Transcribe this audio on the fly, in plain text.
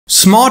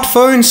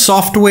Smartphone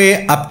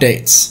software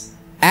updates.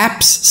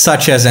 Apps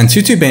such as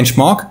AnTuTu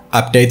Benchmark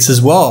updates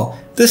as well.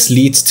 This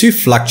leads to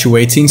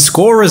fluctuating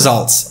score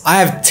results.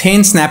 I have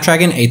 10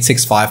 Snapdragon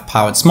 865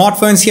 powered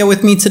smartphones here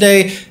with me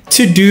today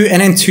to do an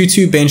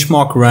AnTuTu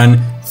Benchmark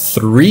run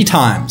 3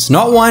 times.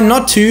 Not 1,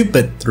 not 2,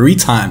 but 3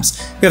 times.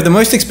 We have the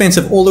most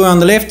expensive all the way on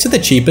the left to the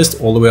cheapest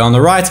all the way on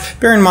the right.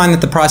 Bear in mind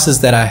that the prices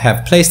that I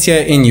have placed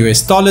here in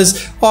US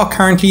dollars are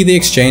currently the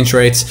exchange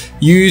rates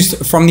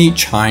used from the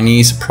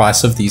Chinese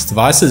price of these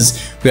devices.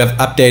 We have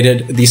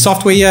updated the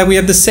software here. We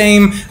have the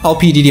same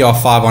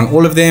LPDDR5 on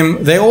all of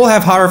them. They all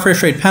have high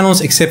refresh rate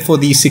panels except for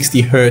the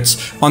 60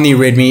 Hz on the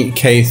Redmi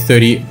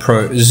K30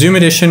 Pro Zoom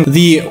Edition.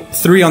 The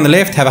 3 on the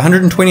left have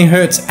 120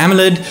 Hz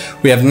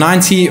AMOLED. We have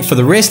 90 for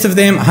the rest of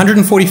them.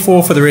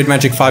 144 for the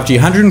RedMagic 5G,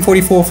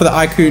 144 for the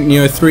iQOO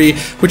Neo 3,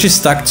 which is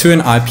stuck to an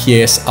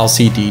IPS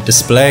LCD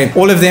display.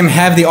 All of them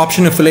have the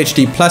option of Full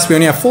HD+. We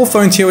only have 4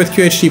 phones here with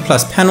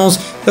QHD+ panels,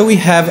 but we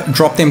have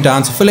dropped them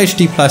down to Full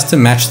HD+ to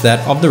match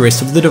that of the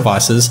rest of the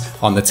devices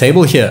on the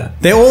table here.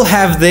 They all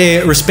have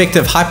their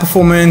respective high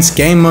performance,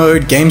 game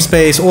mode, game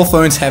space. All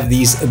phones have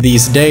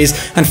these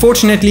days.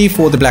 Unfortunately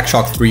for the Black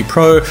Shark 3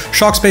 Pro,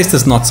 Shark Space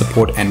does not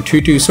support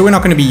AnTuTu, so we're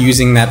not going to be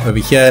using that over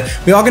here.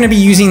 We are going to be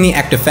using the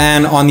Active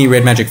Fan on the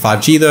RedMagic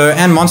 5G though,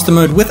 and Monster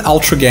Mode with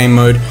Ultra Game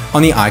Mode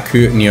on the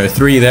iQOO Neo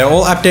 3. They're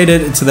all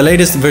updated to the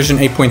latest version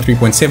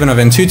 8.3.7 of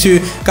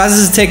AnTuTu. Guys,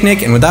 this is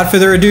Technic, and without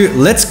further ado,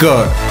 let's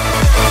go.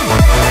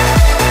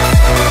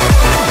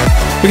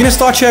 We're going to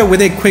start here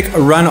with a quick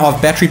run of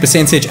battery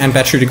percentage and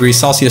battery degrees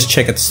Celsius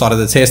check at the start of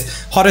the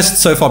test.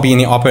 Hottest so far being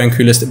the Oppo and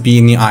coolest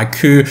being the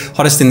iQOO.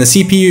 Hottest in the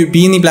CPU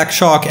being the Black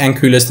Shark and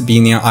coolest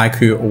being the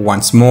iQOO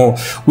once more.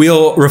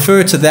 We'll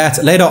refer to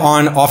that later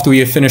on after we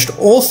have finished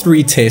all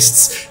 3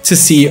 tests to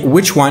see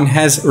which one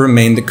has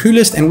remained the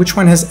coolest and which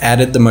one has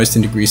added the most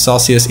in degrees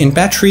Celsius in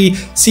battery,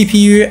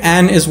 CPU,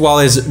 and as well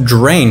as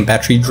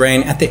battery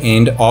drain at the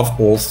end of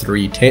all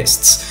 3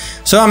 tests.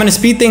 So I'm going to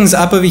speed things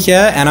up over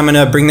here and I'm going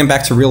to bring them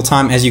back to real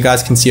time, as you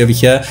guys can see over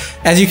here.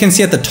 As you can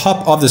see at the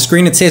top of the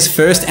screen, it says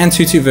first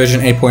AnTuTu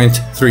version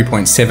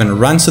 8.3.7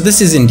 run. So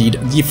this is indeed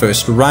the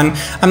first run.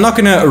 I'm not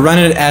going to run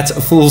it at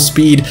full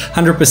speed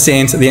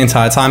 100% the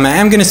entire time. I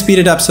am going to speed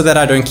it up so that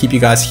I don't keep you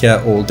guys here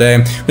all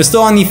day. We're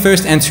still on the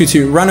first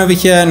AnTuTu run over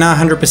here, now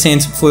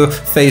 100% for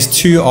phase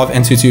 2 of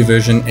AnTuTu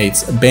version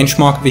 8's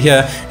benchmark over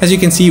here. As you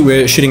can see,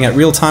 we're shooting at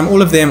real time.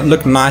 All of them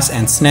look nice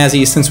and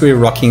snazzy since we're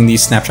rocking the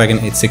Snapdragon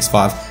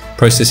 865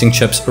 processing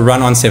chips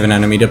run on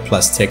 7nm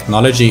plus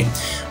technology.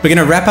 We're going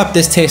to wrap up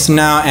this test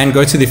now and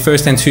go to the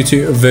first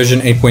AnTuTu version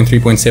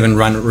 8.3.7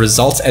 run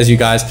results, as you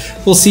guys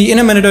will see in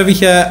a minute over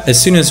here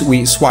as soon as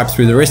we swipe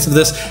through the rest of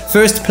this.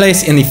 First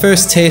place in the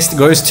first test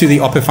goes to the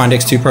Oppo Find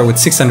X2 Pro with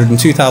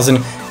 602,000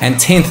 and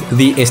 10th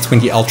the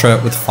S20 Ultra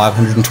with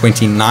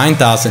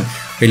 529,000.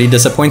 Really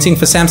disappointing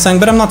for Samsung,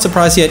 but I'm not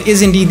surprised here. It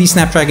is indeed the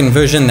Snapdragon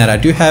version that I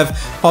do have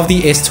of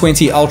the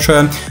S20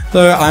 Ultra,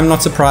 though I'm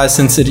not surprised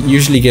since it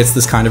usually gets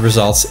this kind of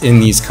results in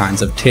these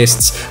kinds of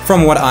tests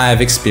from what I have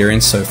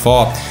experienced so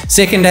far.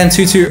 Second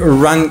AnTuTu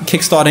run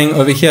kickstarting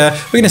over here.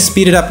 We're going to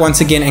speed it up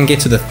once again and get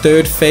to the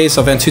third phase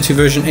of AnTuTu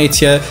version 8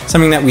 here,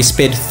 something that we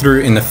sped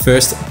through in the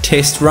first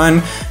test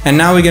run. And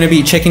now we're going to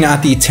be checking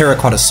out the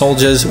Terracotta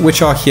Soldiers,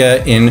 which are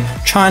here in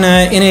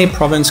China in a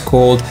province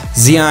called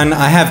Xi'an.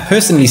 I have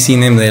personally seen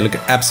them. They look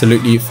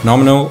absolutely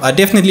phenomenal. I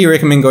definitely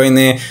recommend going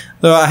there,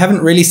 though I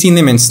haven't really seen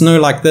them in snow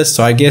like this,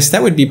 so I guess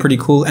that would be pretty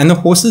cool. And the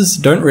horses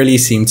don't really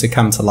seem to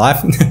come to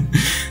life.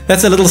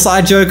 That's a little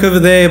side joke over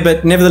there,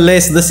 but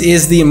nevertheless, this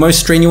is the most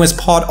strenuous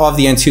part of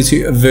the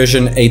AnTuTu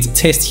version 8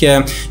 test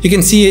here. You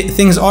can see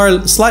things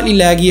are slightly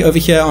laggy over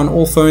here on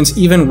all phones,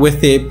 even with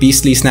their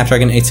beastly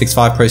Snapdragon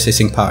 865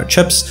 processing power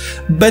chips,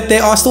 but they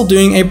are still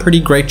doing a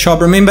pretty great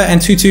job. Remember,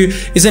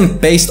 AnTuTu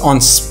isn't based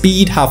on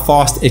speed, how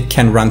fast it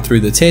can run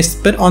through the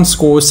test, but on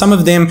scores. Some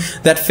of them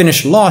that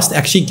finish last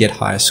actually get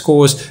higher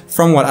scores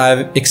from what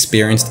I've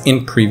experienced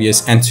in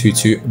previous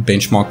AnTuTu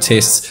benchmark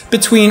tests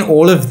between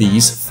all of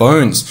these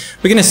phones.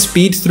 We're going to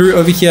speed through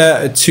over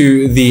here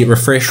to the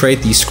refresh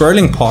rate, the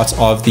scrolling part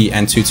of the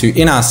AnTuTu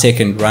in our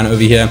second run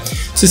over here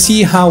to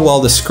see how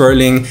well the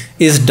scrolling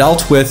is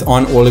dealt with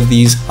on all of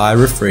these high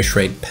refresh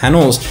rate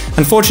panels.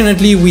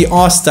 Unfortunately, we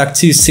are stuck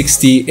to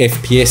 60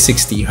 FPS,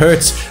 60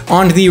 Hz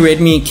on the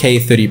Redmi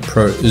K30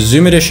 Pro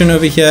Zoom Edition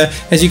over here.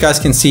 As you guys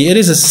can see, it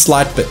is a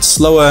slight bit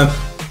slower.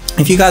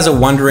 If you guys are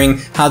wondering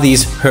how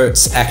these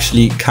hertz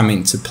actually come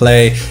into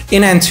play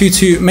in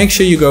AnTuTu, make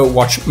sure you go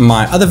watch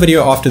my other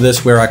video after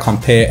this where I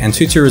compare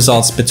AnTuTu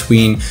results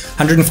between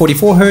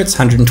 144 Hz,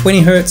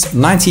 120 Hz,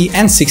 90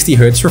 and 60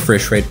 Hz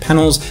refresh rate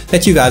panels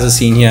that you guys are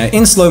seeing here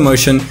in slow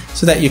motion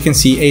so that you can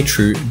see a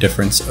true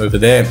difference over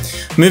there.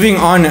 Moving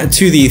on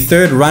to the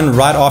third run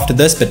right after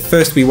this, but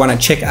first we want to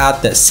check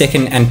out the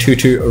second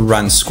AnTuTu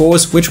run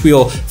scores, which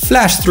we'll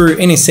flash through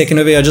any second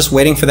over here, just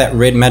waiting for that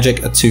red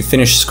magic to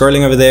finish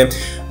scrolling over there.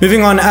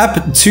 Moving on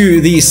up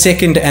to the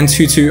second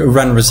AnTuTu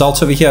run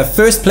results over here.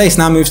 First place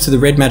now moves to the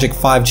RedMagic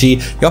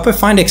 5G. The Oppo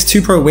Find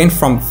X2 Pro went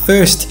from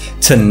 1st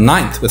to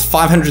 9th with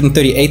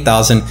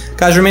 538,000.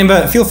 Guys,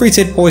 remember, feel free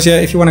to hit pause here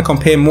if you want to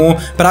compare more,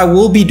 but I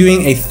will be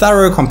doing a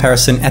thorough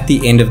comparison at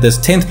the end of this.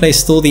 10th place,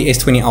 still the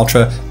S20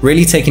 Ultra,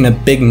 really taking a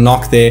big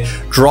knock there,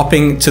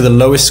 dropping to the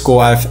lowest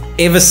score I've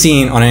ever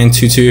seen on an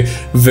AnTuTu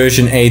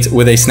version 8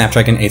 with a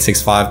Snapdragon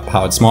 865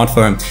 powered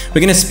smartphone.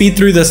 We're going to speed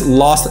through this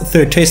last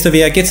third test over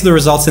here, get to the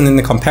results and then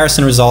the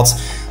comparison results.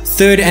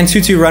 Third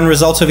AnTuTu run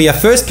results over here.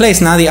 First place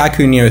now the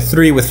iQOO Neo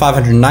 3 with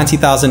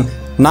 590,000.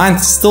 9th,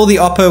 still the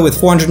Oppo with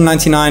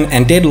 499,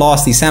 and dead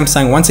last the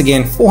Samsung, once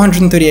again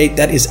 438.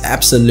 That is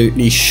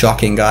absolutely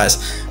shocking, guys.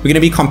 We're going to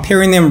be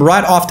comparing them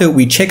right after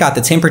we check out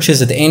the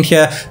temperatures at the end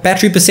here,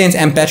 battery percent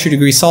and battery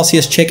degrees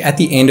Celsius check at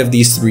the end of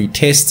these three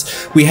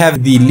tests. We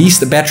have the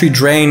least battery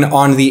drain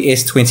on the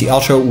S20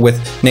 Ultra with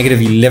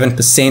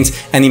 -11%,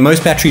 and the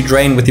most battery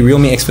drain with the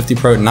Realme X50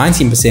 Pro,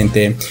 19%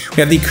 there. We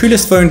have the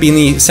coolest phone being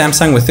the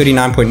Samsung with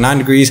 39.9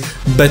 degrees,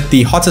 but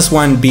the hottest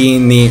one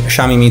being the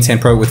Xiaomi Mi 10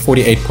 Pro with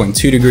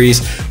 48.2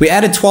 degrees. We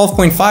added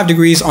 12.5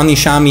 degrees on the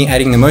Xiaomi,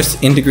 adding the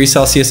most in degrees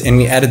Celsius, and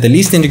we added the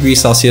least in degrees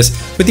Celsius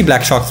with the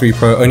Black Shark 3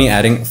 Pro only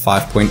adding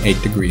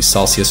 5.8 degrees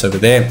Celsius over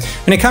there.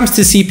 When it comes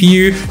to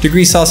CPU,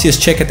 degrees Celsius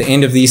check at the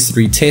end of these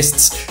three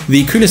tests.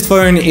 The coolest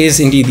phone is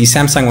indeed the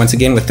Samsung once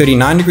again with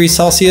 39 degrees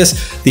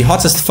Celsius. The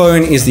hottest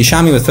phone is the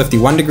Xiaomi with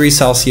 51 degrees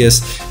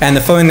Celsius. And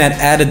the phone that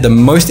added the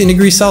most in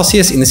degrees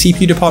Celsius in the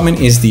CPU department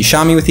is the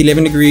Xiaomi with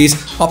 11 degrees,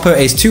 Oppo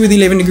Ace 2 with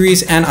 11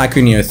 degrees, and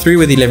iQOO Neo 3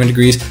 with 11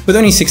 degrees, with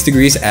only 6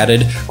 degrees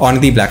added on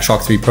the Black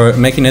Shark 3 Pro,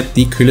 making it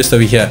the coolest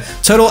over here.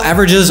 Total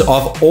averages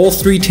of all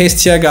three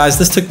tests here, guys.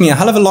 This took me a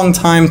hell of a long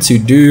time to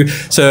do,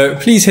 so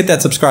please hit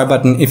that subscribe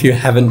button if you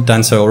haven't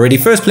done so already.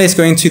 First place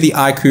going to the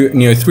iQOO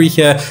Neo 3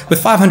 here with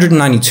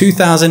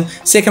 592,000.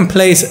 Second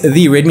place,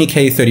 the Redmi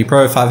K30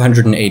 Pro,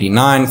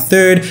 589.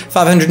 Third,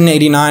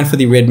 589 for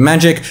the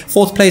RedMagic.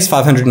 Fourth place,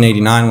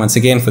 589 once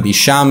again for the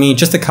Xiaomi,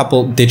 just a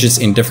couple digits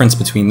in difference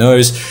between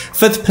those.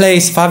 Fifth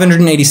place,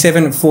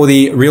 587 for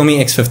the Realme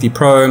X50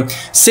 Pro.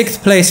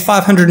 Sixth place,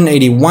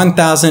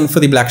 581,000 for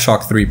the Black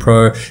Shark 3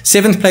 Pro.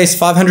 Seventh place,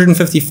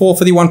 554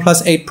 for the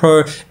OnePlus 8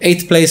 Pro.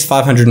 Eighth place,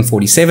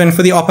 547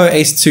 for the Oppo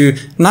Ace 2.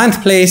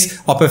 Ninth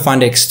place, Oppo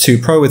Find X2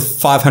 Pro with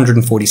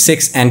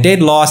 546, and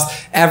dead last,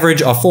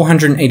 average of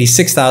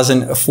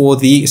 486,000 for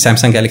the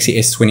Samsung Galaxy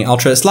S20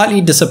 Ultra.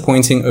 Slightly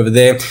disappointing over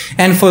there.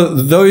 And for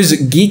those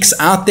geeks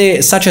out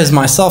there, such as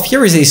myself,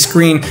 here is a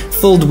screen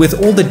filled with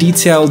all the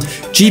detailed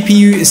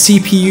GPU,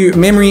 CPU,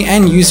 memory,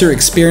 and user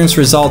experience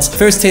results.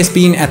 First test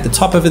being at the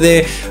top over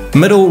there.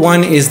 Middle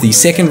one is the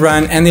second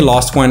run, and the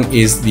last one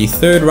is the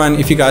third run.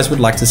 If you guys would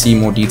like to see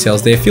more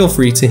details there, feel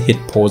free to hit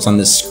pause on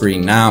this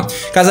screen now.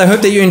 Guys, I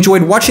hope that you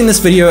enjoyed watching this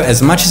video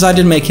as much as I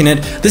did making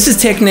it. This is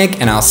TechNick,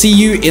 and I'll see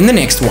you in the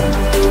next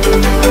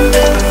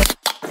one.